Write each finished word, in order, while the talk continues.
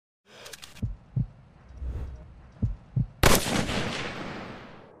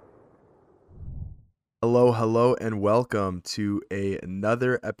hello and welcome to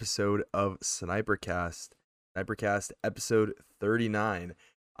another episode of Snipercast. Snipercast episode 39.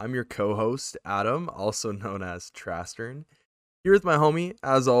 I'm your co-host, Adam, also known as Trastern. Here with my homie,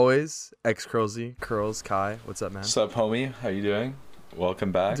 as always, Curlz, Kai. What's up, man? What's up, homie? How you doing?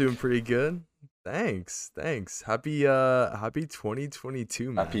 Welcome back. Doing pretty good. Thanks. Happy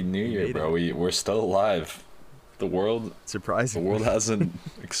 2022, man. Happy New Year, bro. We're still alive. The world hasn't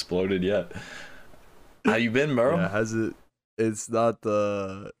exploded yet. How you been, bro? Yeah, has it? It's not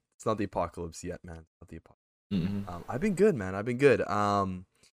the apocalypse yet, man. It's not the apocalypse. I've been good, man. I've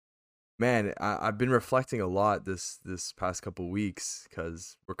been reflecting a lot this past couple weeks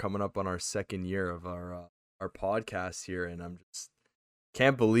because we're coming up on our second year of our podcast here, and I'm just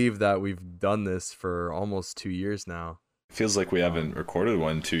can't believe that we've done this for almost 2 years now. It feels like we haven't recorded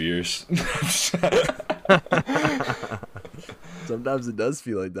one in 2 years. Sometimes it does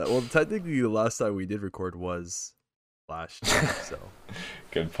feel like that. Well, technically, the last time we did record was last year, so.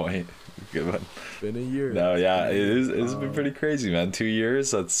 Good point. Good one. It's been a year. No, yeah, it's been pretty crazy, man. 2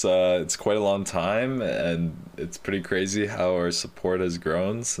 years, it's quite a long time, and it's pretty crazy how our support has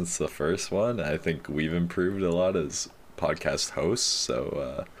grown since the first one. I think we've improved a lot as podcast hosts,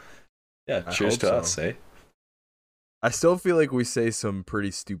 so cheers to us, eh? I still feel like we say some pretty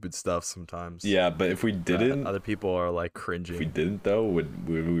stupid stuff sometimes. Yeah, but if we didn't, other people are like cringing. If we didn't, though, would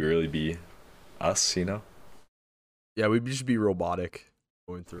we really be us? You know? Yeah, we'd just be robotic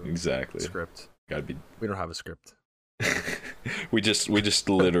going through exactly script. Gotta be. We don't have a script. we just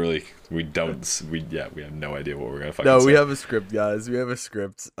literally we have no idea what we're gonna fucking say. We have a script, guys. We have a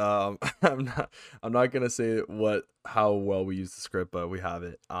script. I'm not gonna say how well we use the script, but we have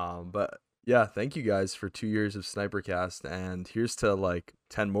it. But yeah, thank you guys for 2 years of Snipercast, and here's to like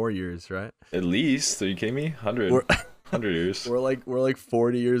 10 more years, right? At least. Are you kidding me? 100 years. We're like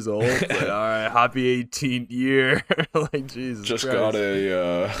 40 years old. Like, all right, happy 18th year. Like Jesus. Just Christ.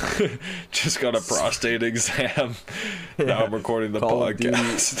 got a prostate exam. Yeah. Now I'm recording the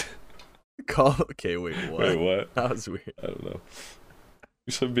podcast. Okay, wait, what? Wait, what? That was weird. I don't know.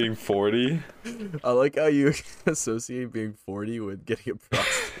 You said being 40? I like how you associate being 40 with getting a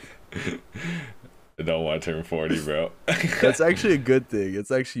prostate. I don't want to turn 40, bro. That's actually a good thing.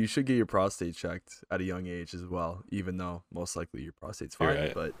 It's actually, you should get your prostate checked at a young age as well, even though most likely your prostate's fine.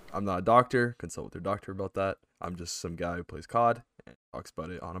 Right. But I'm not a doctor. Consult with your doctor about that. I'm just some guy who plays CoD and talks about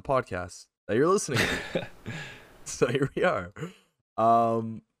it on a podcast that you're listening to. So here we are.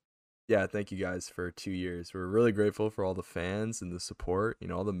 Yeah, thank you guys for 2 years. We're really grateful for all the fans and the support,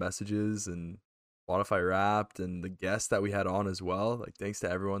 all the messages and Spotify Wrapped and the guests that we had on as well. Like, thanks to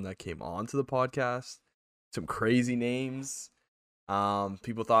everyone that came on to the podcast. Some crazy names.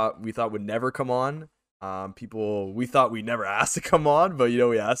 People we thought would never come on. People we thought we never asked to come on, but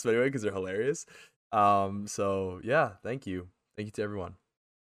we asked them anyway because they're hilarious. So yeah, thank you to everyone.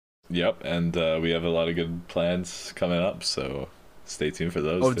 Yep, and we have a lot of good plans coming up, so stay tuned for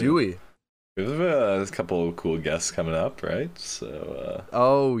those. Oh, do we? We have a couple of cool guests coming up, right? So.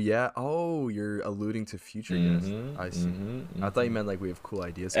 Oh yeah. Oh, you're alluding to future guests. I see. I thought you meant like we have cool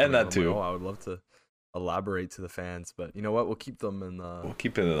ideas. And that too. I would love to elaborate to the fans, but you know what? We'll keep them in the. We'll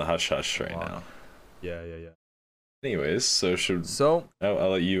keep it in the hush hush right now. Yeah. Anyways, I'll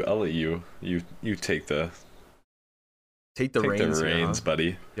let you take the reins, huh?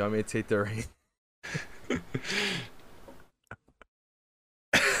 Buddy. You want me to take the reins?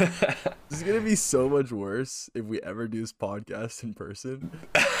 This is gonna be so much worse if we ever do this podcast in person.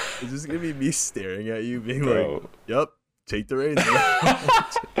 It's just gonna be me staring at you, being like, "Yep, take the reins."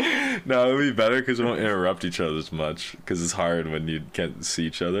 No, it'll be better because we won't interrupt each other as much. Because it's hard when you can't see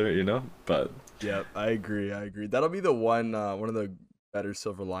each other, But yep, I agree. That'll be the one of the better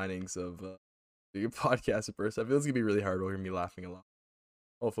silver linings of doing a podcast in person. I feel it's gonna be really hard. We're gonna be laughing a lot.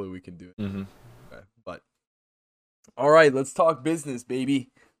 Hopefully, we can do it. Mm-hmm. Okay, but all right, let's talk business, baby.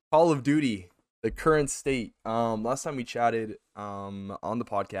 Call of Duty, the current state. Last time we chatted on the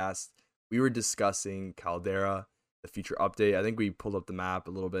podcast, we were discussing Caldera, the future update. I think we pulled up the map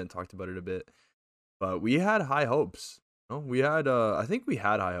a little bit and talked about it a bit, but we had high hopes. I think we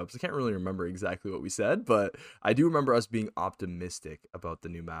had high hopes. I can't really remember exactly what we said, but I do remember us being optimistic about the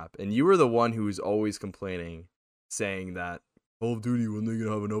new map. And you were the one who was always complaining, saying that Call of Duty, when they're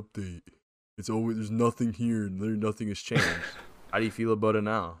gonna have an update? It's always, there's nothing here and nothing has changed. How do you feel about it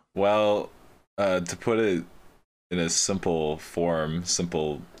now? Well, to put it in a simple form,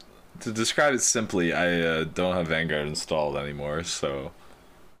 to describe it simply, I don't have Vanguard installed anymore, so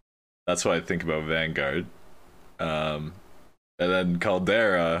that's what I think about Vanguard. And then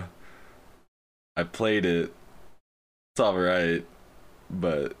Caldera, I played it. It's alright.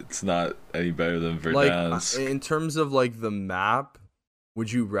 but it's not any better than Like Verdansk. in terms of like the map,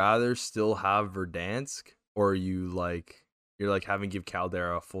 would you rather still have Verdansk, or you're like having give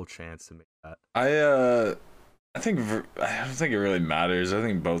Caldera a full chance to make that? I don't think it really matters. I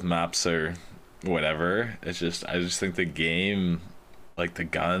think both maps are whatever. I just think the game, like the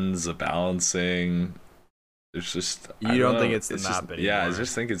guns, the balancing, it's just I You don't don't think know. it's the It's just map yeah, I anymore?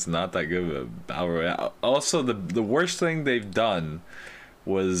 just think it's not that good of a battle royale. Also, the worst thing they've done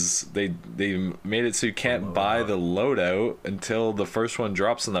was they made it so you can't buy Loadout. the loadout until the first one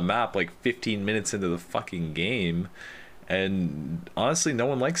drops on the map, like 15 minutes into the fucking game. And honestly, no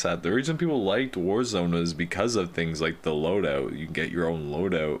one likes that. The reason people liked Warzone was because of things like the loadout. You can get your own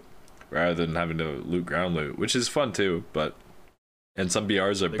loadout rather than having to loot ground loot, which is fun too. But and some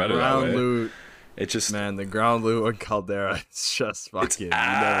BRs are The better that ground way. loot, It just man, the ground loot on Caldera is just it's fucking. You never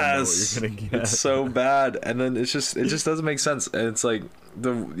know ass. what you're gonna get. It's so bad, and then it just doesn't make sense. And it's like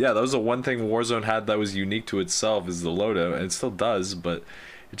that was the one thing Warzone had that was unique to itself is the loadout, and it still does, but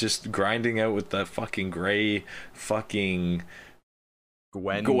it just grinding out with that fucking gray fucking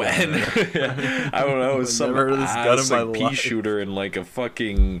Gwen. Yeah. I don't know, I've some never heard of this gun in ass my like pea life. shooter and like a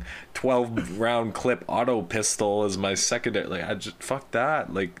fucking 12 round clip auto pistol as my secondary. Like I just fuck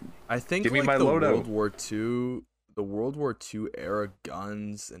that. Like I think give me like my the loadout. World War II era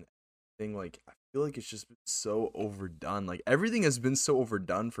guns and everything, like I feel like it's just been so overdone. Like everything has been so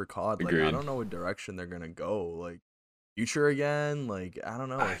overdone for COD. Like I Agreed. don't know what direction they're gonna go. Like future again. Like I don't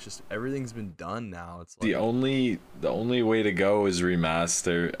know. It's just everything's been done now. It's like The only way to go is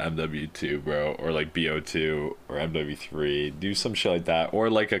remaster MW2, bro, or like BO2 or MW3. Do some shit like that, or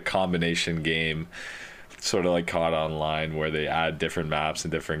like a combination game, sort of like COD Online, where they add different maps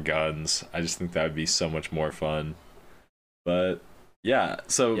and different guns. I just think that would be so much more fun. But yeah,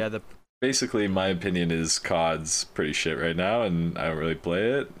 so yeah, the basically, my opinion is COD's pretty shit right now, and I don't really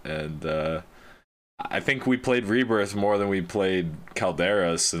play it. And I think we played Rebirth more than we played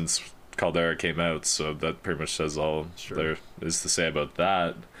Caldera since Caldera came out, so that pretty much says all Sure. there is to say about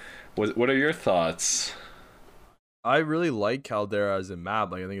that. What are your thoughts? I really like Caldera as a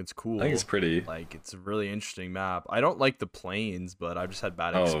map. Like I think it's cool. I think it's pretty. Like it's a really interesting map. I don't like the planes, but I've just had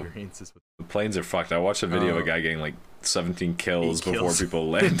bad Oh. experiences with. The planes are fucked. I watched a video of a guy getting like 17 kills 8 before kills. people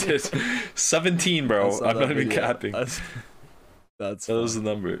landed. 17, I bro. saw I'm that not even video. capping. That's That was the fun.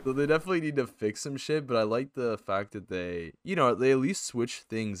 number. So they definitely need to fix some shit, but I like the fact that they at least switch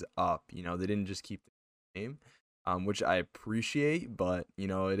things up. They didn't just keep the same, which I appreciate. But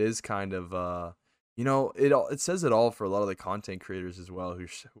it is kind of it says it all for a lot of the content creators as well who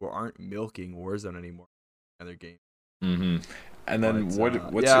aren't milking Warzone anymore in their game. Mm-hmm. And then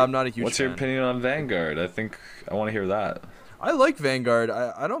But, what's yeah, your, I'm not a huge what's your fan. opinion on Vanguard? I think I want to hear that. I like Vanguard.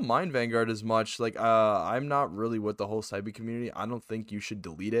 I don't mind Vanguard as much. Like I'm not really with the whole cyber community. I don't think you should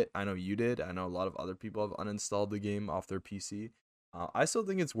delete it. I know you did. I know a lot of other people have uninstalled the game off their PC. I still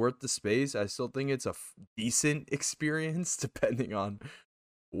think it's worth the space. I still think it's a decent experience depending on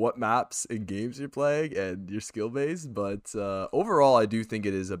what maps and games you're playing and your skill base. But overall, I do think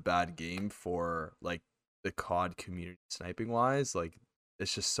it is a bad game for like the COD community sniping wise. Like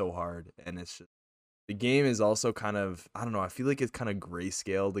it's just so hard, and it's just the game is also kind of I don't know. I feel like it's kind of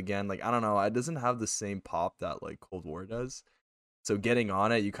grayscaled again. Like I don't know. It doesn't have the same pop that like Cold War does. So getting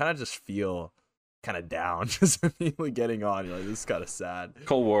on it, you kind of just feel kind of down just immediately getting on. You're like, this is kind of sad.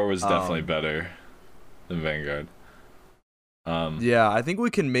 Cold War was definitely Um, better than Vanguard. Yeah, I think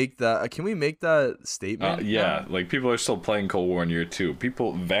we can make that. Can we make that statement? Yeah, like people are still playing Cold War in year 2.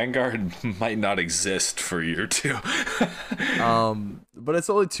 Vanguard might not exist for year 2. But it's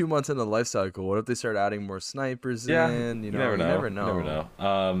only 2 months into the life cycle. What if they start adding more snipers in? You never know. You never know. You never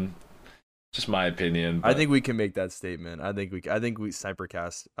know. Just my opinion. But I think we can make that statement. I think we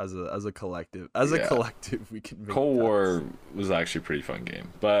Snipercast as a collective. As a Yeah. collective, we can make Cold that. War was actually a pretty fun game.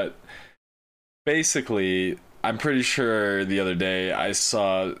 But basically, I'm pretty sure the other day I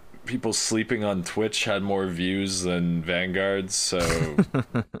saw people sleeping on Twitch had more views than Vanguard, so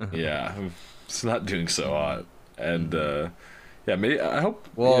yeah, it's not doing so hot. And yeah, maybe I hope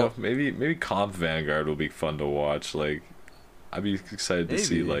maybe Comp Vanguard will be fun to watch. Like I'd be excited to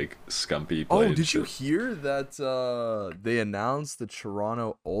see Maybe. like Scumpy play. Oh, and did you shit. hear that they announced the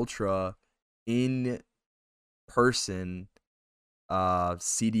Toronto Ultra in person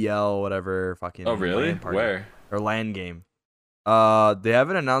CDL whatever fucking Oh really? LAN party, Where? or LAN game. They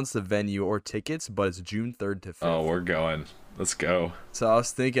haven't announced the venue or tickets, but it's June 3rd to 5th. Oh, we're going. Let's go. So I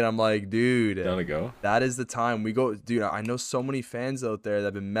was thinking, I'm like, dude, Down to go. that is the time we go. Dude, I know so many fans out there that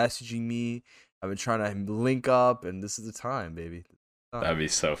have been messaging me. I've been trying to link up, and this is the time, baby. That'd be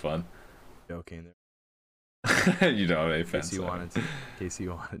so fun. Joking. You know, any In case fans. you wanted to. In case you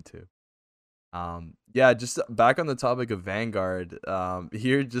wanted to. Yeah, just back on the topic of Vanguard,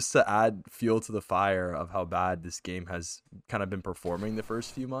 here just to add fuel to the fire of how bad this game has kind of been performing the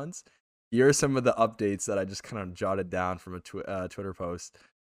first few months. Here are some of the updates that I just kind of jotted down from a Twitter post.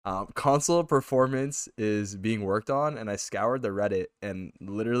 Console performance is being worked on, and I scoured the Reddit, and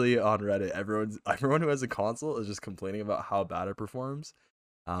literally on Reddit, everyone who has a console is just complaining about how bad it performs,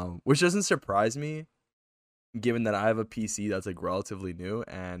 which doesn't surprise me given that I have a PC that's like relatively new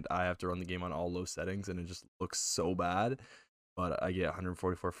and I have to run the game on all low settings and it just looks so bad. But I get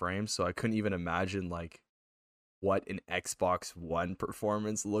 144 frames, so I couldn't even imagine like what an Xbox One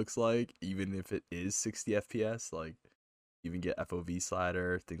performance looks like, even if it is 60 FPS. Like, even get FOV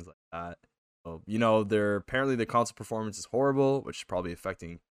slider, things like that. So, they're apparently the console performance is horrible, which is probably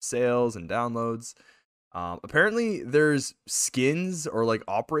affecting sales and downloads. Apparently there's skins or like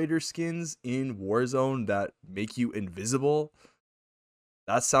operator skins in Warzone that make you invisible.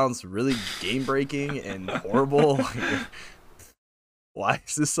 That sounds really game breaking and horrible. Why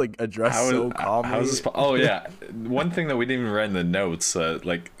is this like addressed so calmly? How is this? Oh yeah, one thing that we didn't even write in the notes,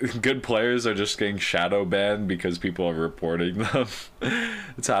 like good players are just getting shadow banned because people are reporting them.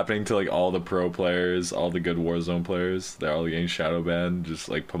 It's happening to like all the pro players, all the good Warzone players. They're all getting shadow banned. Just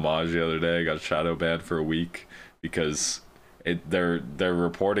like Pomage the other day got shadow banned for a week because their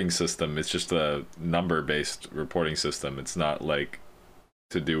reporting system is just a number based reporting system. It's not like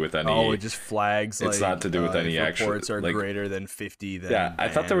to do with any. Oh, it just flags. It's not to do with any actual. Reports are like, greater than 50. Then yeah, I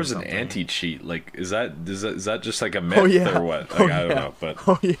thought there was an anti-cheat. Like, is that just like a myth or what? Like, I don't know.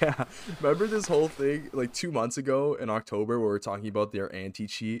 But yeah, remember this whole thing like 2 months ago in October where we were talking about their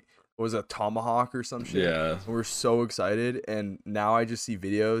anti-cheat? It was a Tomahawk or some shit. Yeah, we were so excited, and now I just see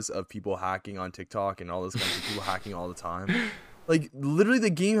videos of people hacking on TikTok and all those kinds of people hacking all the time. Like, literally, the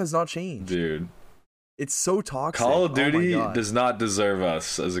game has not changed, dude. It's so toxic. Call of Duty does not deserve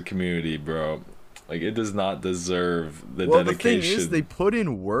us as a community, bro. Like, it does not deserve the dedication. The thing is, they put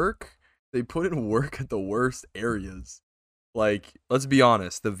in work. They put in work at the worst areas. Like, let's be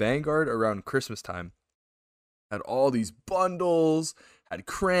honest. The Vanguard around Christmas time had all these bundles, had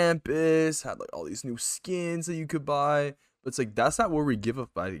Krampus, had like all these new skins that you could buy. But it's like, that's not where we give up.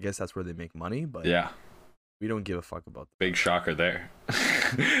 I guess that's where they make money. But yeah, we don't give a fuck about that. Big shocker there.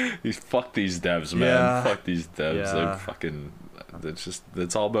 Fuck these devs, man. Yeah. Fuck these devs. Yeah. They're fucking.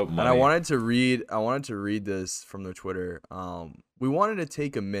 It's all about money. And I wanted to read this from their Twitter. We wanted to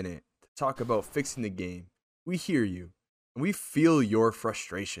take a minute to talk about fixing the game. We hear you, and we feel your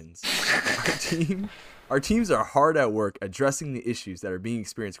frustrations. Our teams are hard at work addressing the issues that are being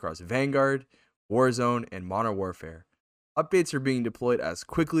experienced across Vanguard, Warzone, and Modern Warfare. Updates are being deployed as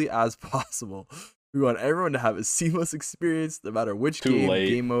quickly as possible. We want everyone to have a seamless experience, no matter which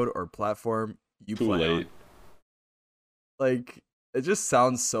game mode, or platform you play on. Like, it just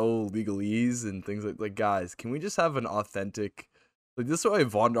sounds so legalese and things like guys, can we just have an authentic? Like, this is why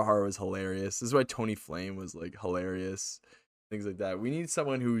Vonderhaar was hilarious. This is why Tony Flame was like hilarious. Things like that. We need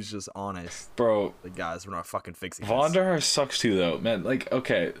someone who's just honest, bro. Like, guys, we're not fucking fixing. Vonderhaar sucks too, though, man. Like,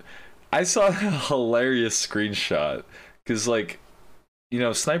 okay, I saw a hilarious screenshot because like.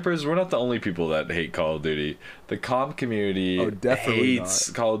 Snipers, we're not the only people that hate Call of Duty. The comp community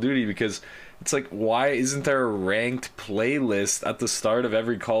hates Call of Duty because it's like, why isn't there a ranked playlist at the start of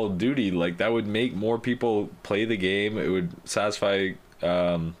every Call of Duty? Like, that would make more people play the game. It would satisfy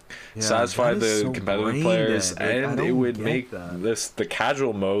the competitive players, and it would make the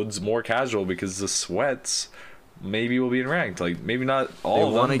casual modes more casual because the sweats maybe will be in ranked. Like, maybe not all of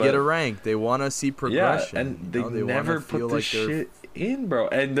them. They want to get a rank. They want to see progression. Yeah, and they never put this shit in, bro.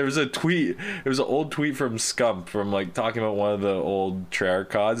 And there was an old tweet from Scump from like talking about one of the old Treyarch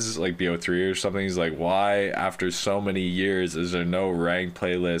CODs, like BO3 or something. He's like, why after so many years is there no ranked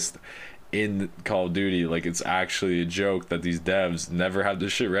playlist in Call of Duty? Like, it's actually a joke that these devs never have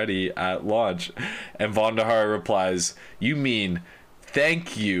this shit ready at launch. And Vonderhaar replies, you mean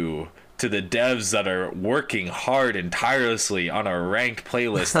thank you to the devs that are working hard and tirelessly on a ranked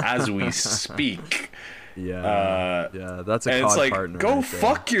playlist as we speak. Yeah, that's a COD like, partner. Go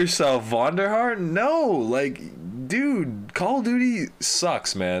fuck yourself, Vonderhaar. No, like, dude, Call of Duty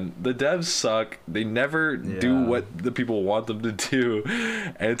sucks, man. The devs suck. They never do what the people want them to do,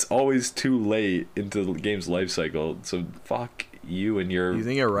 and it's always too late into the game's life cycle. So fuck you and your. You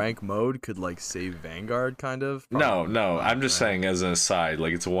think a rank mode could like save Vanguard, kind of? Probably no. I'm just saying as an aside,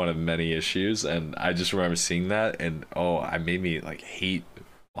 like, it's one of many issues, and I just remember seeing that, and I made me like hate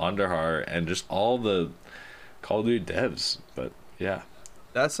Vonderhaar and just all the Call of Duty devs. But yeah,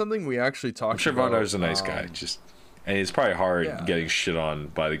 that's something we actually talked about. I'm sure Vonderhaar's a nice guy. Just and it's probably hard getting Yeah. shit on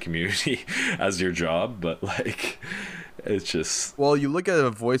by the community as your job, but like it's just Well, you look at a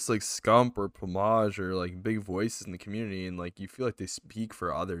voice like Scump or Plumage or like big voices in the community, and like you feel like they speak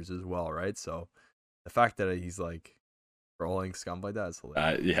for others as well, right? So the fact that he's like trolling Scump like that is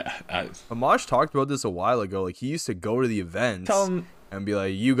hilarious. Plumage talked about this a while ago. Like he used to go to the tell events them and be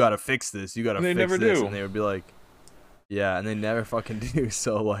like, "You gotta fix this. You gotta they fix never this," do. and they would be like, "Yeah," and they never fucking do.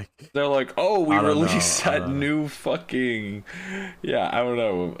 So like, They're like, oh, we I don't know. released I that don't know. new fucking, yeah, I don't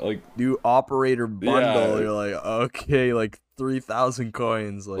know, like, New operator bundle. yeah, You're like, okay, like 3,000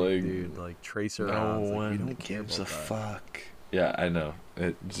 coins. Like, like, dude, like tracer no rounds. Like, we one don't care gives a about that. fuck. Yeah, I know.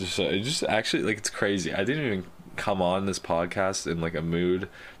 It just actually, like, it's crazy. I didn't even come on this podcast in like a mood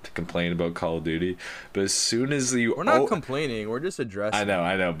to complain about Call of Duty, but as soon as you We're not complaining. We're just addressing.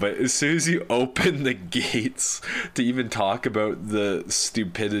 I know, but as soon as you open the gates to even talk about the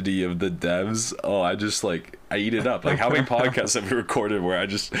stupidity of the devs, oh, I eat it up. Like, how many podcasts have we recorded where I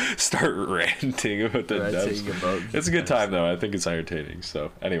just start ranting about the devs? It's a good time though. I think it's entertaining.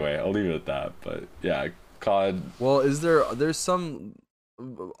 So anyway, I'll leave it at that. But yeah, COD. Well, there's some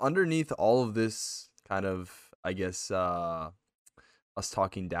underneath all of this kind of, I guess, us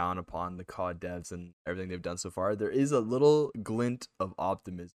talking down upon the COD devs and everything they've done so far. There is a little glint of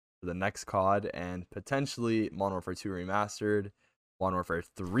optimism for the next COD and potentially Modern Warfare 2 remastered, Modern Warfare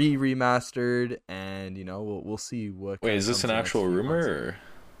 3 remastered, and we'll see what. Wait, is this an actual rumor? Or?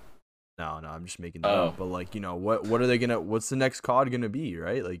 No, I'm just making that up. But like, what are they gonna? What's the next COD gonna be?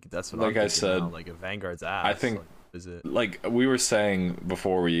 Right? Like that's what. Like I'm I said, now. Like a Vanguard's ass. I think. Like, is it like we were saying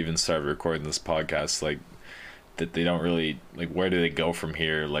before we even started recording this podcast? Like that they don't really like. Where do they go from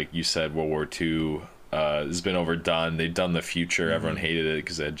here? Like you said, World War II has been overdone. They've done the future. Mm-hmm. Everyone hated it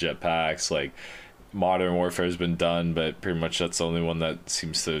because they had jetpacks. Like Modern Warfare has been done, but pretty much that's the only one that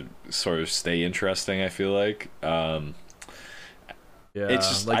seems to sort of stay interesting. I feel like. Yeah, it's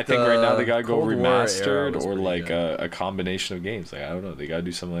just like I think right now they gotta go remastered or like a combination of games. Like I don't know, they gotta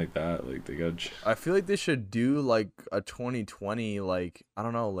do something like that. Like they got. I feel like they should do like a 2020, like I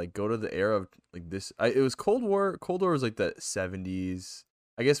don't know, like go to the era of like this. It was Cold War. Cold War was like the 70s.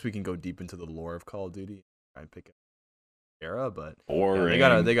 I guess we can go deep into the lore of Call of Duty, try and pick an era, but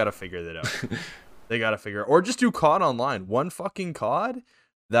they gotta figure that out. They gotta figure, or just do COD online. One fucking COD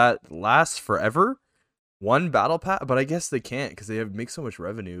that lasts forever. One battle pass, but I guess they can't because they make so much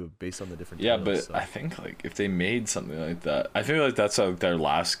revenue based on the different. Yeah, titles, but so. I think like if they made something like that, I feel like that's like their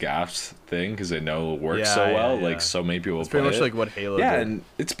last gasp thing because they know it works so well. Yeah. Like so many people. It's pretty much like what Halo. Yeah, did. And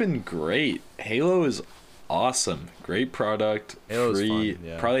it's been great. Halo is awesome, great product. Halo's free. Fun,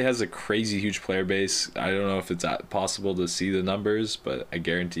 yeah. Probably has a crazy huge player base. I don't know if it's possible to see the numbers, but I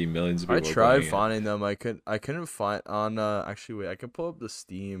guarantee millions of people. I tried finding them. I couldn't find on. Actually, wait. I could pull up the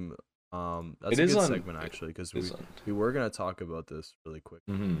Steam. That's a good segment actually because we were gonna talk about this really quick.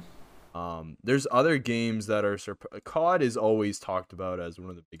 Mm-hmm. There's other games that are COD is always talked about as one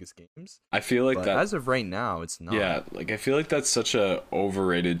of the biggest games. I feel like that as of right now, it's not. Yeah, like I feel like that's such a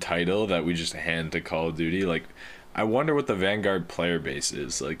overrated title that we just hand to Call of Duty. Like, I wonder what the Vanguard player base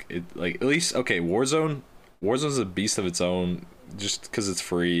is. Like at least Warzone's a beast of its own, just because it's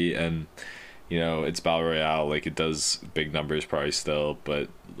free and. It's Battle Royale, like it does big numbers probably still, but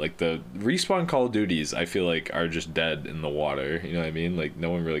like the Respawn Call of Duties, I feel like are just dead in the water. You know what I mean? Like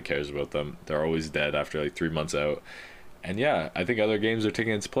no one really cares about them. They're always dead after like 3 months out. And yeah, I think other games are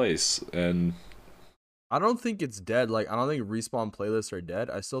taking its place. And I don't think it's dead. Like I don't think Respawn playlists are dead.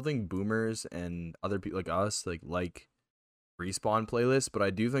 I still think boomers and other people like us like Respawn playlists, but I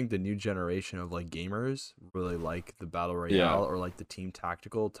do think the new generation of like gamers really like the Battle Royale or like the team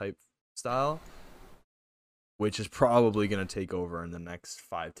tactical type style, which is probably going to take over in the next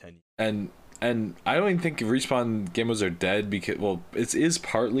 5-10 years. And I don't even think Respawn game modes are dead because it is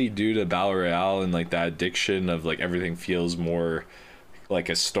partly due to Battle Royale and like that addiction of like everything feels more like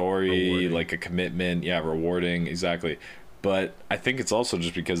a story, rewarding. Like a commitment, rewarding, exactly. But I think it's also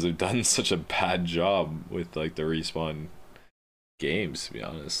just because they've done such a bad job with like the Respawn games, to be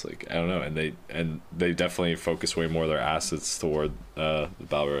honest. Like I don't know, and they definitely focus way more of their assets toward the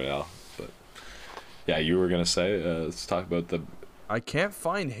Battle Royale. Yeah, you were gonna say. Let's talk about the. I can't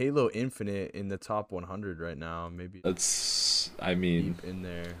find Halo Infinite in the top 100 right now. Maybe that's. I mean, deep in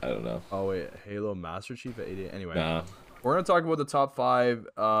there. I don't know. Oh wait, Halo Master Chief at 88. Anyway, nah. We're gonna talk about the top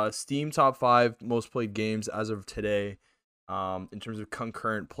 5. Steam top 5 most played games as of today. In terms of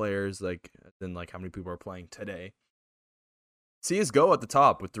concurrent players, like then like how many people are playing today. CS:GO at the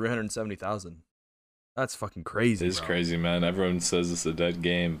top with 370,000. That's fucking crazy. It's crazy, man. Everyone says it's a dead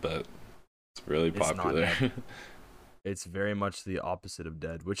game, but. It's really popular. It's very much the opposite of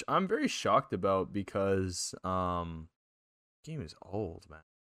dead, which I'm very shocked about because game is old, man.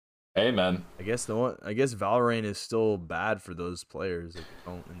 Hey, man. I guess Valorant is still bad for those players that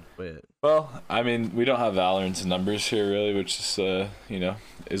don't enjoy it. Well, I mean, we don't have Valorant's numbers here really, which is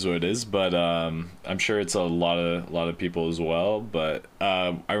is what it is. But I'm sure it's a lot of people as well. But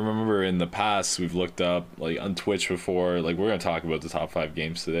I remember in the past we've looked up like on Twitch before. Like we're gonna talk about the top 5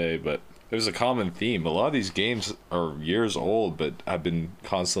 games today, but there's a common theme. A lot of these games are years old, but have been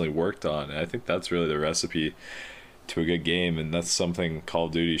constantly worked on. And I think that's really the recipe to a good game, and that's something Call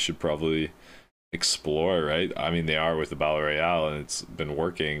of Duty should probably explore, right? I mean, they are with the Battle Royale, and it's been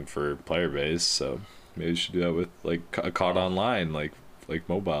working for player base, so maybe we should do that with like a COD Online, like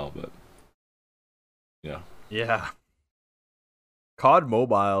mobile, but Yeah. COD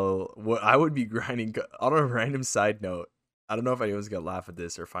Mobile, what I would be grinding on a random side note. I don't know if anyone's gonna laugh at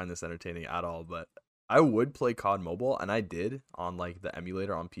this or find this entertaining at all, but I would play COD Mobile, and I did on like the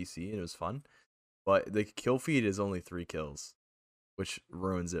emulator on PC, and it was fun. But the kill feed is only 3 kills, which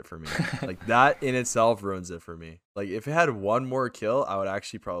ruins it for me. Like that in itself ruins it for me. Like if it had one more kill, I would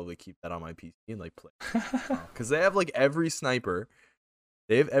actually probably keep that on my PC and like play. Because they have like every sniper.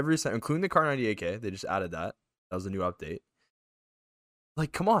 They have every sniper, including the Kar 98K. They just added that. That was a new update.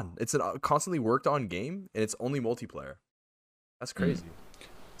 Like, come on. It's a constantly worked on game, and it's only multiplayer. That's crazy.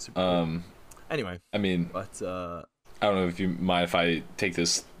 Anyway. I mean, but I don't know if you mind if I take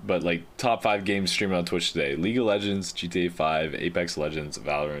this, but like top 5 games streaming on Twitch today: League of Legends, GTA 5, Apex Legends,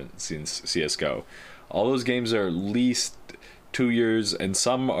 Valorant, CS:GO. All those games are at least 2 years, and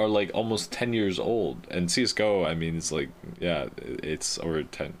some are like almost 10 years old. And CS:GO, I mean, it's like it's over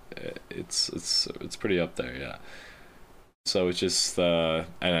 10. It's pretty up there, yeah. So it's just and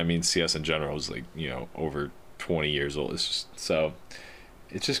I mean CS in general is like over 20 years old. It's just so.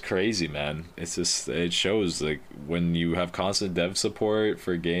 It's just crazy, man. It shows like when you have constant dev support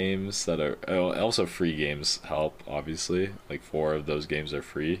for games that are also free games help, obviously. Like 4 of those games are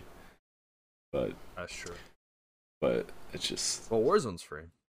free. But that's true. But it's just Warzone's free.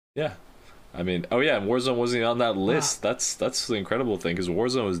 Yeah. I mean, oh yeah, and Warzone wasn't on that list. That's the incredible thing, because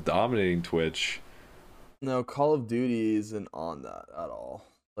Warzone was dominating Twitch. No, Call of Duty isn't on that at all.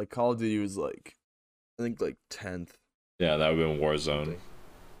 Like Call of Duty was like I think like 10th. Yeah, that would have been Warzone.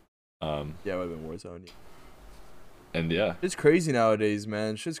 Yeah, it would have been Warzone. And yeah, it's crazy nowadays,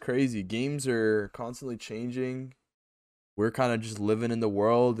 man. Shit's crazy. Games are constantly changing. We're kind of just living in the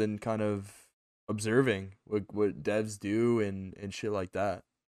world and kind of observing what devs do and shit like that.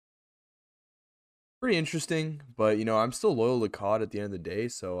 Pretty interesting, but I'm still loyal to COD at the end of the day,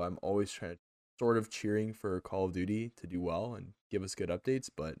 so I'm always trying to sort of cheering for Call of Duty to do well and give us good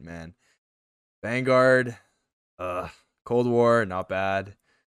updates. But man, Vanguard, Cold War, not bad.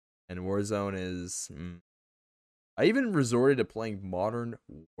 And Warzone is... I even resorted to playing Modern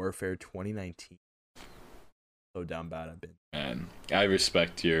Warfare 2019. So down bad I've been. Man, I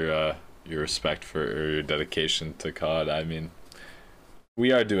respect your respect for your dedication to COD. I mean,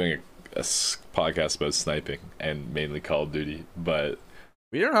 we are doing a podcast about sniping and mainly Call of Duty, but...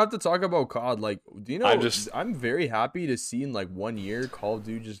 We don't have to talk about COD. Like, do you know? I'm very happy to see in like 1 year Call of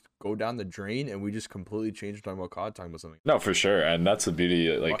Duty just go down the drain, and we just completely changed talking about COD, talking about something. No, for sure, and that's the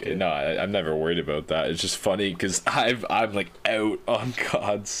beauty. Like, I'm never worried about that. It's just funny because I'm like out on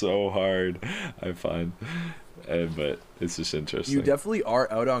COD so hard. I find, but it's just interesting. You definitely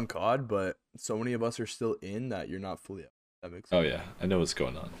are out on COD, but so many of us are still in that you're not fully out. That makes sense. Oh yeah, I know what's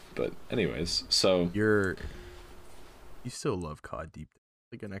going on. But anyways, so you still love COD deep down.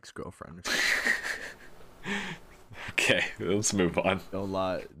 Like an ex-girlfriend. Okay, let's move on. Don't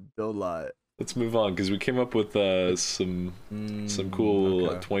lie. Let's move on, because we came up with some cool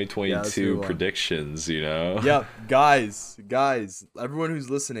 2022 predictions. Yeah, guys, everyone who's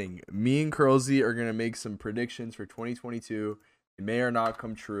listening, me and Curlz are gonna make some predictions for 2022. It may or not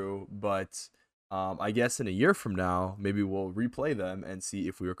come true, but I guess in a year from now, maybe we'll replay them and see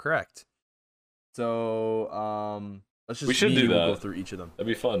if we were correct. So we should do that. We'll go through each of them. That'd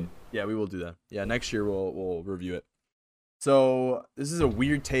be fun. Yeah, we will do that. Yeah, next year we'll review it. So this is a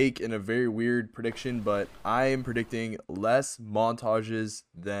weird take and a very weird prediction, but I am predicting less montages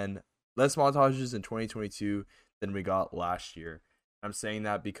in 2022 than we got last year. I'm saying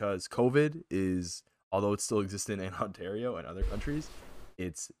that because COVID is, although it's still existent in Ontario and other countries,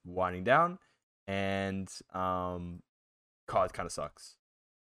 it's winding down, and COD kind of sucks.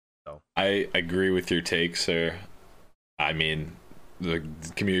 So I agree with your take, sir. I mean, the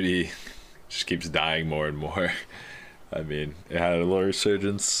community just keeps dying more and more. I mean, it had a little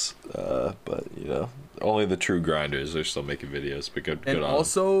resurgence, but only the true grinders are still making videos. But good on.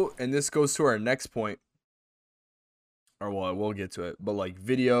 Also, and this goes to our next point, or well, we'll get to it, but like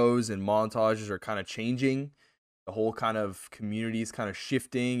videos and montages are kind of changing. The whole kind of community is kind of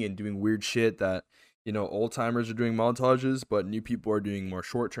shifting and doing weird shit that, old timers are doing montages, but new people are doing more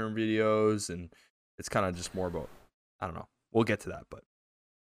short term videos, and it's kind of just more about, I don't know. We'll get to that, but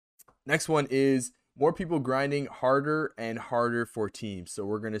next one is more people grinding harder and harder for teams. So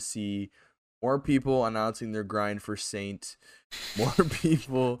we're going to see more people announcing their grind for Saint, more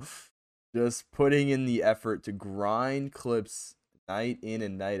people just putting in the effort to grind clips night in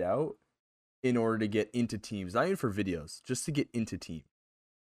and night out in order to get into teams, not even for videos, just to get into teams.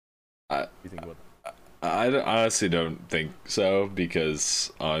 What do you think about that? I honestly don't think so,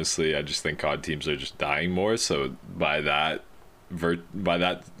 because honestly, I just think COD teams are just dying more. So by that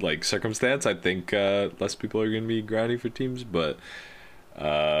like circumstance, I think less people are going to be grinding for teams. But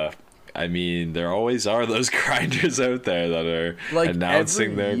I mean, there always are those grinders out there that are like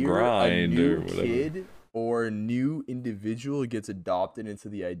announcing their grind or whatever. Kid or a new individual gets adopted into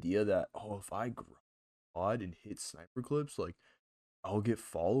the idea that, if I grind and hit sniper clips, like I'll get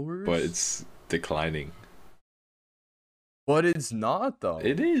followers. But it's declining. But it's not, though.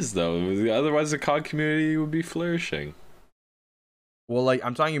 It is, though. Otherwise, the COD community would be flourishing. Well, like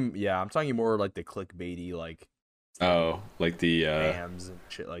I'm talking more like the clickbaity, like like the spams and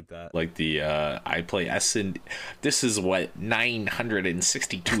shit like that. Like the I play and this is what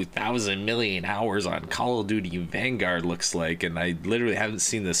 962,000 million hours on Call of Duty Vanguard looks like, and I literally haven't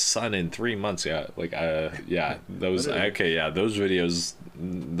seen the sun in 3 months yet. Like those those videos,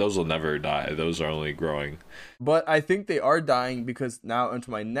 those will never die. Those are only growing. But I think they are dying, because now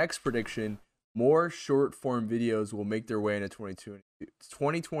into my next prediction, more short form videos will make their way into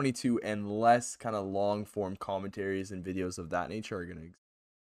 2022, and less kind of long form commentaries and videos of that nature are going to exist.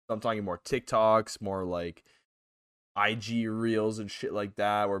 So I'm talking more TikToks, more like IG reels and shit like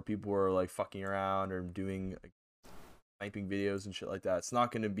that, where people are like fucking around or doing like sniping videos and shit like that. It's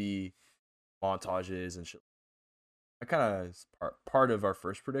not going to be montages and shit. That kind of is part of our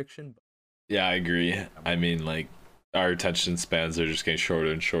first prediction. Yeah, I agree. I mean, like, our attention spans are just getting shorter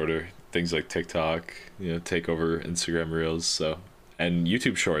and shorter. Things like TikTok, take over Instagram Reels. So, and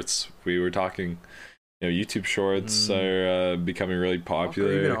YouTube Shorts. We were talking, YouTube Shorts are becoming really popular.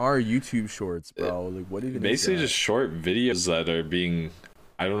 What even are YouTube Shorts, bro? Like, what even? Basically, just short videos that are being.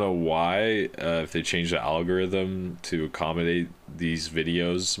 I don't know why. If they change the algorithm to accommodate these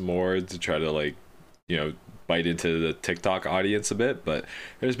videos more, to try to bite into the TikTok audience a bit, but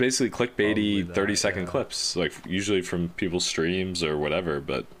there's basically clickbaity 30-second clips, like usually from people's streams or whatever,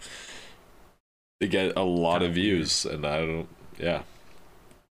 but they get a lot of views, and it's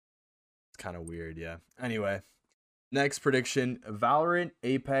kind of weird. Anyway, next prediction: Valorant,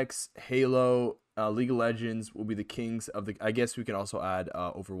 Apex, Halo, League of Legends will be the kings of the, I guess we can also add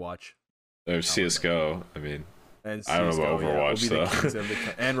Overwatch or CSGO. I mean, and I don't know about Overwatch though.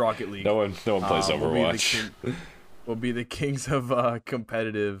 And Rocket League. No one plays Overwatch. Will be the kings of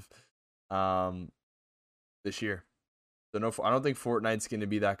competitive this year. So no, I don't think Fortnite's going to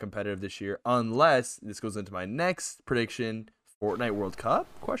be that competitive this year, unless this goes into my next prediction: Fortnite World Cup?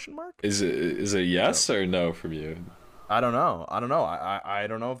 Question mark. Is it yes or no from you? I don't know. I don't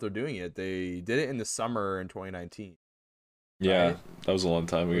know if they're doing it. They did it in the summer in 2019. Yeah, right? That was a long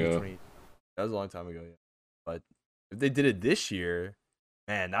time ago. That was a long time ago, yeah. But if they did it this year,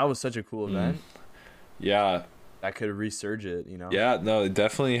 man, that was such a cool event. Yeah. That could resurge it, Yeah, no, it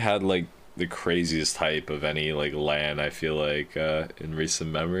definitely had like the craziest hype of any like LAN, I feel like, in recent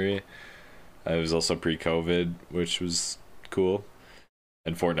memory. It was also pre-COVID, which was cool.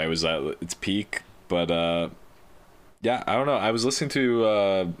 And Fortnite was at its peak. But yeah, I don't know. I was listening to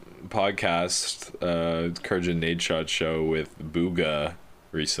a podcast, Curlz and Nadeshot show with Booga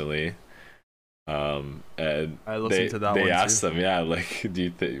recently. And I listened to that one. They asked them, do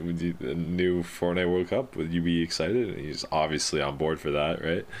you think the new Fortnite World Cup, would you be excited? And he's obviously on board for that,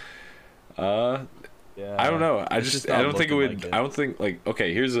 right? Yeah. I don't know. I don't think it would. Like I don't think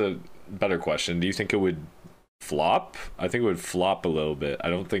okay. Here's a better question. Do you think it would flop? I think it would flop a little bit. I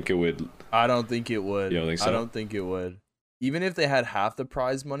don't think it would. I don't think it would. You don't think so? I don't think it would. Even if they had half the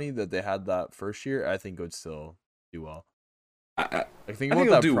prize money that they had that first year, I think it would still do well. I think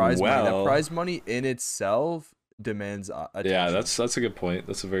about that prize money. That prize money in itself demands attention. Yeah, that's a good point.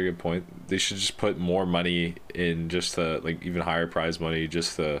 That's a very good point. They should just put more money in, just to even higher prize money,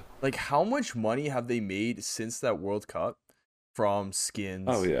 just to how much money have they made since that World Cup from skins?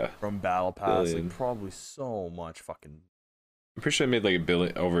 Oh yeah, from Battle Pass. Probably so much fucking. I'm pretty sure they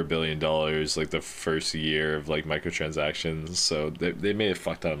made over $1 billion the first year of microtransactions. So they made a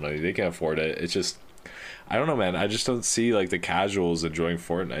fuck ton of money. They can afford it. It's just, I don't know, man. I just don't see the casuals enjoying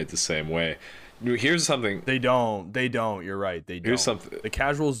Fortnite the same way. Here's something. They don't. You're right. They don't. Here's something. The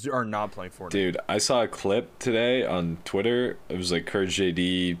casuals are not playing Fortnite. Dude, I saw a clip today on Twitter. It was like Curlz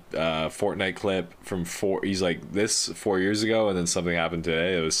JD Fortnite clip from he's like this 4 years ago, and then something happened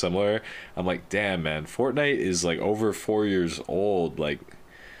today. It was similar. I'm like, damn, man, Fortnite is like over 4 years old. Like,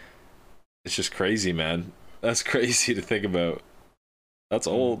 it's just crazy, man. That's crazy to think about. That's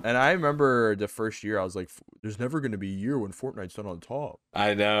old. And I remember the first year, I was like, there's never going to be a year when Fortnite's not on top.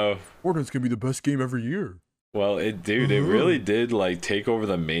 I know. Fortnite's going to be the best game every year. Well, it really did like take over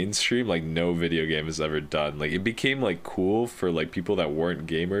the mainstream like no video game has ever done. Like, it became like cool for like people that weren't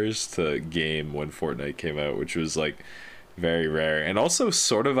gamers to game when Fortnite came out, which was like very rare and also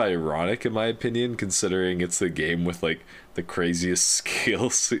sort of ironic in my opinion, considering it's the game with like the craziest skill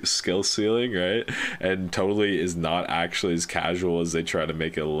ceiling, right? And totally is not actually as casual as they try to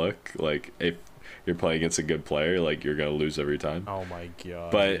make it look. Like, if you're playing against a good player, like, you're gonna lose every time. Oh my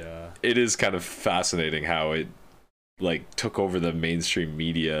god. But it is kind of fascinating how it like took over the mainstream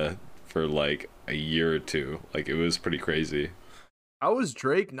media for like a year or two. Like, it was pretty crazy. How is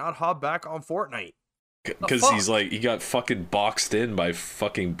Drake not hop back on Fortnite? Because he's like, he got fucking boxed in by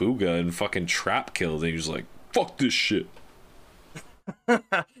fucking Booga and fucking trap killed, and he was like, fuck this shit. Him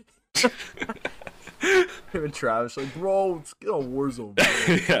and Travis like, bro, let's get on Warzone, bro.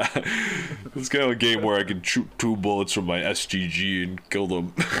 Yeah, let's get on a game where I can shoot 2 bullets from my SGG and kill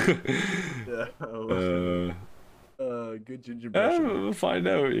them. Good ginger brushing. We'll find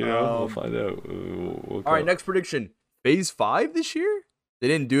out, you know. We'll find out. All right, next prediction. Phase 5 this year? They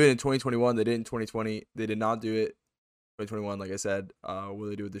didn't do it in 2021. They did it in 2020. They did not do it 2021, like I said. Will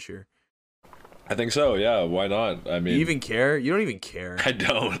they do it this year? I think so, yeah. Why not? I mean, you even care? You don't even care. I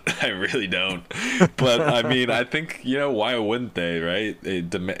don't. I really don't. But I mean, I think, you know, why wouldn't they, right?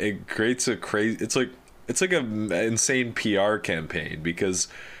 It creates a crazy. It's like an insane PR campaign, because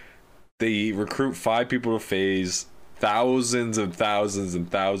they recruit 5 people to phase. Thousands and thousands and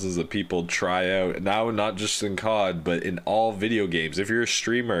thousands of people try out now, not just in COD but in all video games. If you're a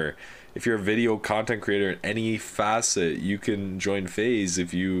streamer, if you're a video content creator in any facet, you can join phase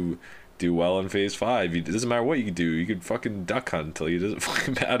if you do well in phase 5. It doesn't matter what you do. You could fucking duck hunt until you, doesn't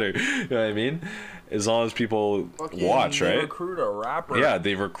fucking matter. You know what I mean? As long as people watch, right? They recruit a rapper. Yeah,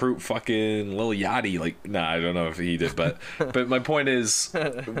 they recruit fucking Lil Yachty. Like, nah, I don't know if he did, but my point is,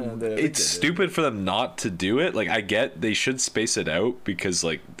 it's stupid for them not to do it. Like, I get they should space it out, because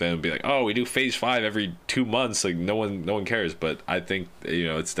like then it'd be like, oh, we do phase 5 every 2 months. Like, no one cares. But I think, you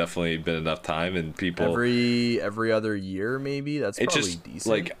know, it's definitely been enough time, and people every other year maybe. That's probably just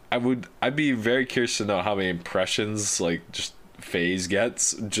decent. Like, I'd be very curious to know how many impressions like just phase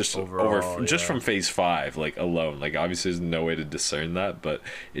gets just overall, just from phase 5 like alone. Like, obviously there's no way to discern that, but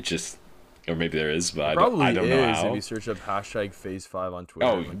it just, or maybe there is, but I don't know how. If you search up hashtag phase 5 on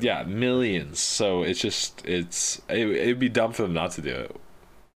Twitter. Oh like, yeah, millions. So it's just it'd be dumb for them not to do it.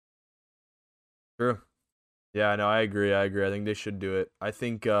 True. Yeah, no, I agree. I think they should do it. I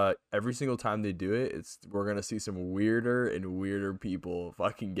think every single time they do it, we're gonna see some weirder and weirder people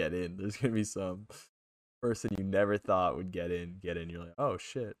fucking get in. There's gonna be some person you never thought would get in. You're like, oh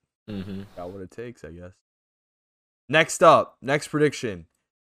shit, got what it takes, I guess. Next prediction: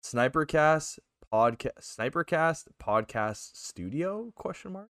 Snipercast podcast studio ?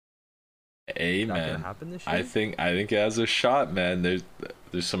 Hey, not man, gonna happen this year? I think it has a shot, man. There's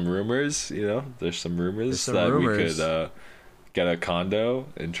some rumors, you know. There's some rumors that we could get a condo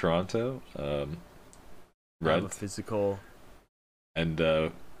in Toronto, rent a physical and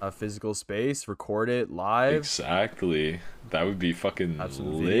a physical space, record it live. Exactly. That would be fucking have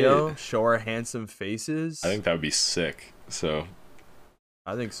some lit. video, show our handsome faces. I think that would be sick. So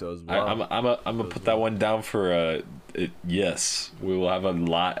I think so as well. I'm gonna put that one down for yes. We will have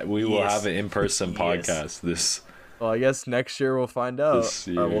will have an in-person podcast this. Well, I guess next year we'll find out.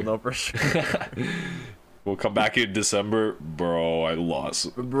 We'll know for sure. We'll come back in December, bro. I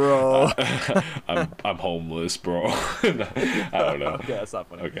lost, bro. I'm homeless, bro. I don't know. Okay, that's not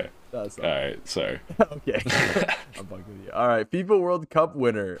funny. Okay, that's not all right. Sorry. Okay, I'm fucking with you. All right, FIFA World Cup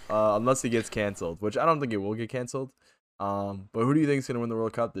winner, unless it gets canceled, which I don't think it will get canceled. But who do you think is gonna win the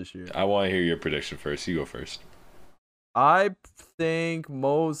World Cup this year? I want to hear your prediction first. You go first. I think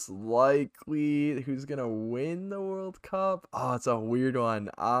most likely who's gonna win the World Cup. Oh, it's a weird one.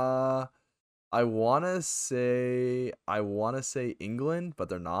 I wanna say England, but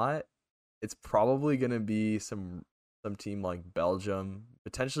they're not. It's probably gonna be some team like Belgium,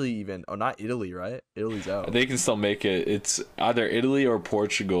 potentially even not Italy, right? Italy's out. They can still make it. It's either Italy or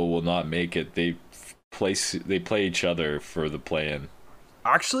Portugal will not make it. They play each other for the play-in.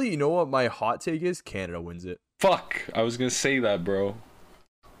 Actually, you know what my hot take is? Canada wins it. Fuck, I was gonna say that, bro.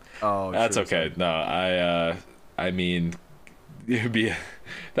 Oh, That's true. okay. Sorry. No, I mean, it'd be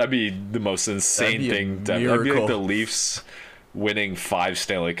that'd be the most That'd insane be a thing. That'd be like the miracle. Leafs winning 5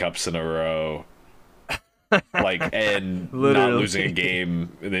 Stanley Cups in a row, like, and not losing a Literally.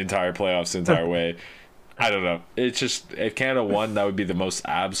 game in the entire playoffs the entire way. I don't know. It's just if Canada won, that would be the most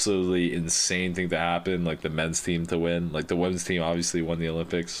absolutely insane thing to happen. Like the men's team to win. Like the women's team obviously won the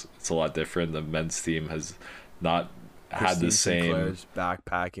Olympics. It's a lot different. The men's team has not had the Christine same. Sinclair's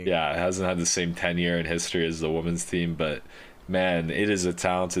backpacking. Yeah, it hasn't had the same tenure in history as the women's team, but man, it is a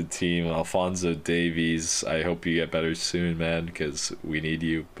talented team. Alfonso Davies, I hope you get better soon, man, because we need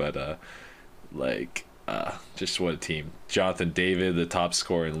you. But like, just what a team. Jonathan David, the top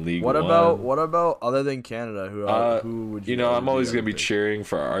scorer in League One. What about other than Canada? Who would You you know, I'm would you always guys gonna be pick? cheering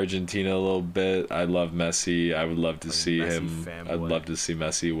for Argentina a little bit. I love Messi. I would love to Like see Messi him. I'd fanboy. love to see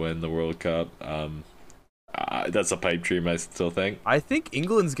Messi win the World Cup. That's a pipe dream, I still think. I think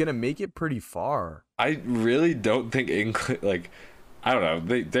England's gonna make it pretty far. I really don't think England, like, I don't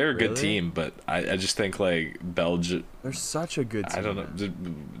know, they're a good Really? team, but I just think like Belgium. They're such a good team. I don't know,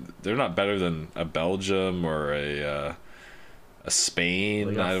 Man. they're not better than a Belgium or a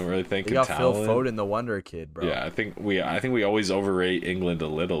Spain. I don't really think They in got Phil talent. Foden, the Wonder Kid, bro. Yeah, I think we always overrate England a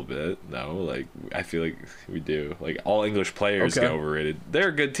little bit. No, like I feel like we do. Like all English players Okay. get overrated. They're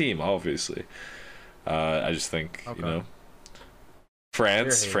a good team, obviously. I just think Okay. you know,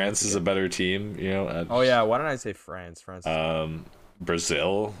 France. hating France once is a again. better team. You know. Oh yeah, why don't I say France? France.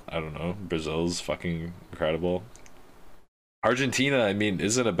 Brazil. I don't know. Brazil's fucking incredible. Argentina, I mean,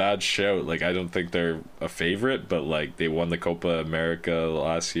 isn't a bad shout. Like I don't think they're a favorite, but like they won the Copa America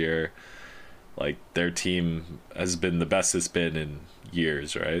last year. Like their team has been the best it's been in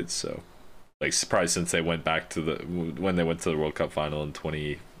years, right? So like probably since they went back to the when they went to the World Cup final in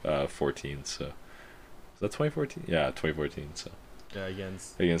 2014. So is that 2014? Yeah, 2014. So yeah,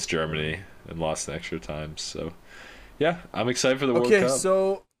 against Germany and lost in extra time. So yeah, I'm excited for the World Okay, Cup.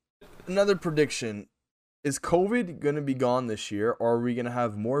 so another prediction: is COVID gonna be gone this year, or are we gonna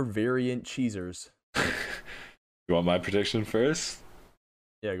have more variant cheesers? You want my prediction first?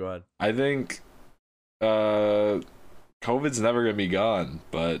 Yeah, go ahead. I think COVID's never gonna be gone,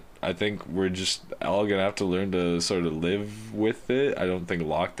 but I think we're just all gonna have to learn to sort of live with it. I don't think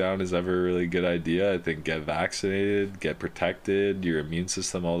lockdown is ever a really good idea. I think get vaccinated, get protected, your immune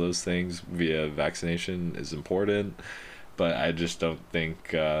system, all those things via vaccination is important. But I just don't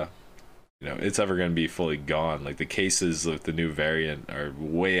think it's ever gonna be fully gone. Like the cases with the new variant are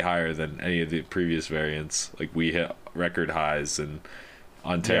way higher than any of the previous variants. Like we hit record highs in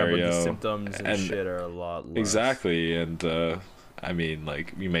Ontario. Yeah, but the symptoms and shit are a lot less. Exactly, and I mean,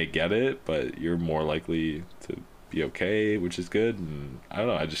 like you may get it, but you're more likely to be okay, which is good. And I don't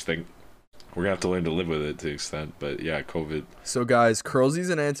know. I just think we're gonna have to learn to live with it to an extent. But yeah, COVID. So guys, Curlzy's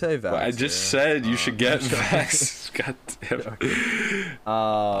an anti-vax. Well, I just said you should get vaxxed. God damn.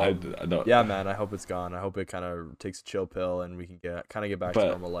 I don't. Yeah, man. I hope it's gone. I hope it kind of takes a chill pill and we can get back to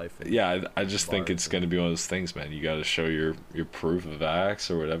normal life. Yeah, I just think it's gonna be one of those things, man. You got to show your proof of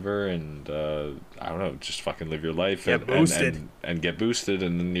vax or whatever, and I don't know, just fucking live your life Get boosted. and get boosted,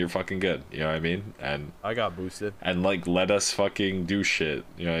 and then you're fucking good. You know what I mean? And I got boosted. and like let us fucking do shit.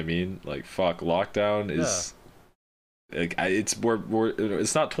 You know what I mean? Like fuck, lockdown is. Like it's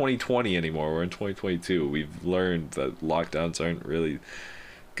not 2020 anymore. We're in 2022. We've learned that lockdowns aren't really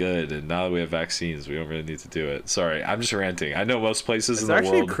good, and now that we have vaccines, we don't really need to do it. Sorry, I'm just ranting. I know most places It's in the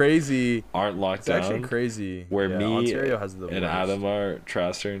actually world crazy. aren't locked It's down. actually crazy. Where yeah, me Ontario has the and worst. Adam are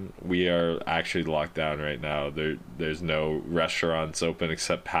Trastern, we are actually locked down right now. There's no restaurants open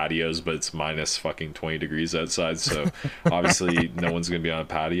except patios, but it's minus fucking 20 degrees outside, so obviously no one's gonna be on a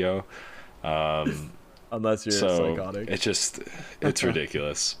patio. Unless you're So psychotic. it's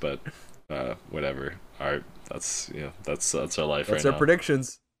ridiculous, but whatever. All right, that's our life That's right our now.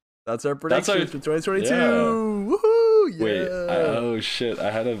 predictions. That's our predictions for 2022. Yeah. Woohoo! Yeah. Wait, oh shit! I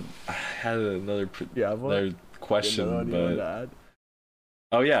had another You have one? another question, Another one you wanted to but add?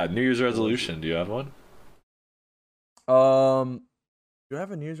 oh yeah, New Year's resolution. Do you have one? Do I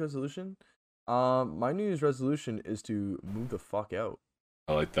have a New Year's resolution? My New Year's resolution is to move the fuck out.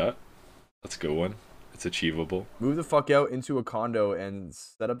 I like that. That's a good one. It's achievable. Move the fuck out into a condo and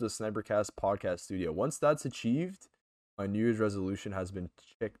set up the Snipercast podcast studio. Once that's achieved, my New Year's resolution has been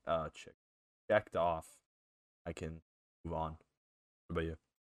checked off. I can move on. What about you?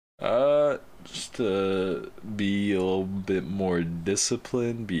 Just to be a little bit more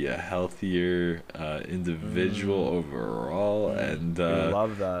disciplined, be a healthier individual overall, and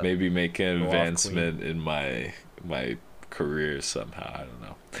love that. maybe make an Go off, advancement in my career somehow. I don't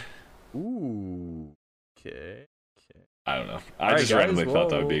know. Ooh. Okay. I don't know. I Alright, just guys, randomly thought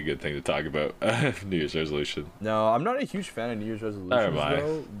that would be a well- good thing to talk about. New Year's resolution. No, I'm not a huge fan of New Year's resolutions I?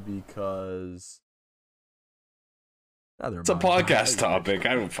 though, because neither It's a am I. podcast topic.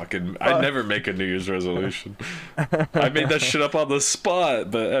 I don't fucking. I never make a New Year's resolution. I made that shit up on the spot.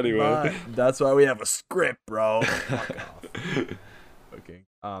 But anyway, That's why we have a script, bro. Fuck off. Okay.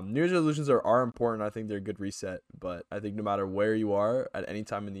 New Year's resolutions are important. I think they're a good reset, but I think no matter where you are at any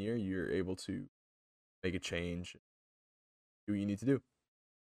time in the year, you're able to make a change, do what you need to do.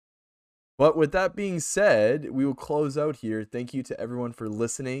 But with that being said, we will close out here. Thank you to everyone for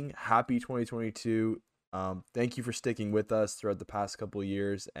listening. Happy 2022. Thank you for sticking with us throughout the past couple of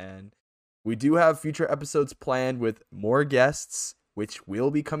years. And we do have future episodes planned with more guests, which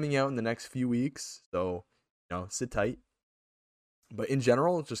will be coming out in the next few weeks. So, sit tight. But in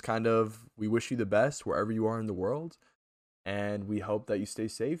general, just kind of, we wish you the best wherever you are in the world. And we hope that you stay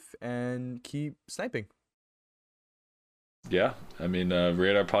safe and keep sniping. yeah. I mean,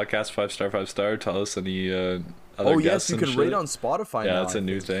 rate our podcast 5-star, 5-star. Tell us any other Oh, yes, guests you and can rate shit. on Spotify now. Yeah, that's a I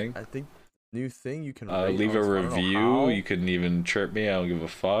new think. thing. I think new thing you can rate Leave on a Spotify. I don't know review. how. You can even chirp me. I don't give a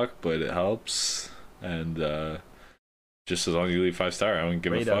fuck, but it helps. And just as long as you leave 5-star, I don't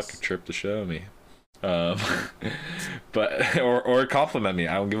give Rate a fuck. us. Chirp the shit out of me. But or compliment me.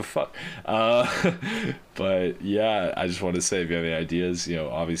 I don't give a fuck. But yeah, I just want to say, if you have any ideas,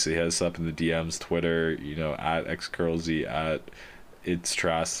 obviously hit us up in the DMs, Twitter, at xcurlz, at it's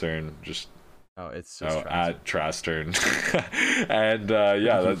Trastern, just Oh, it's just at Trastern. And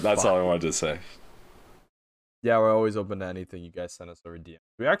yeah, that's all I wanted to say. Yeah, we're always open to anything you guys send us over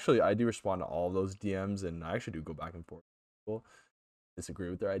DM. I do respond to all of those DMs, and I actually do go back and forth with people. Disagree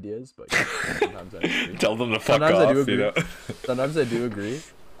with their ideas, but sometimes I agree. Tell them to fuck Sometimes off. I do agree. Sometimes I do agree,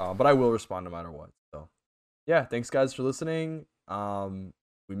 but I will respond no matter what. So, yeah, thanks guys for listening.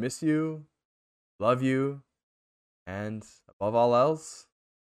 We miss you, love you, and above all else,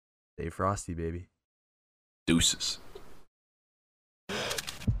 stay frosty, baby. Deuces.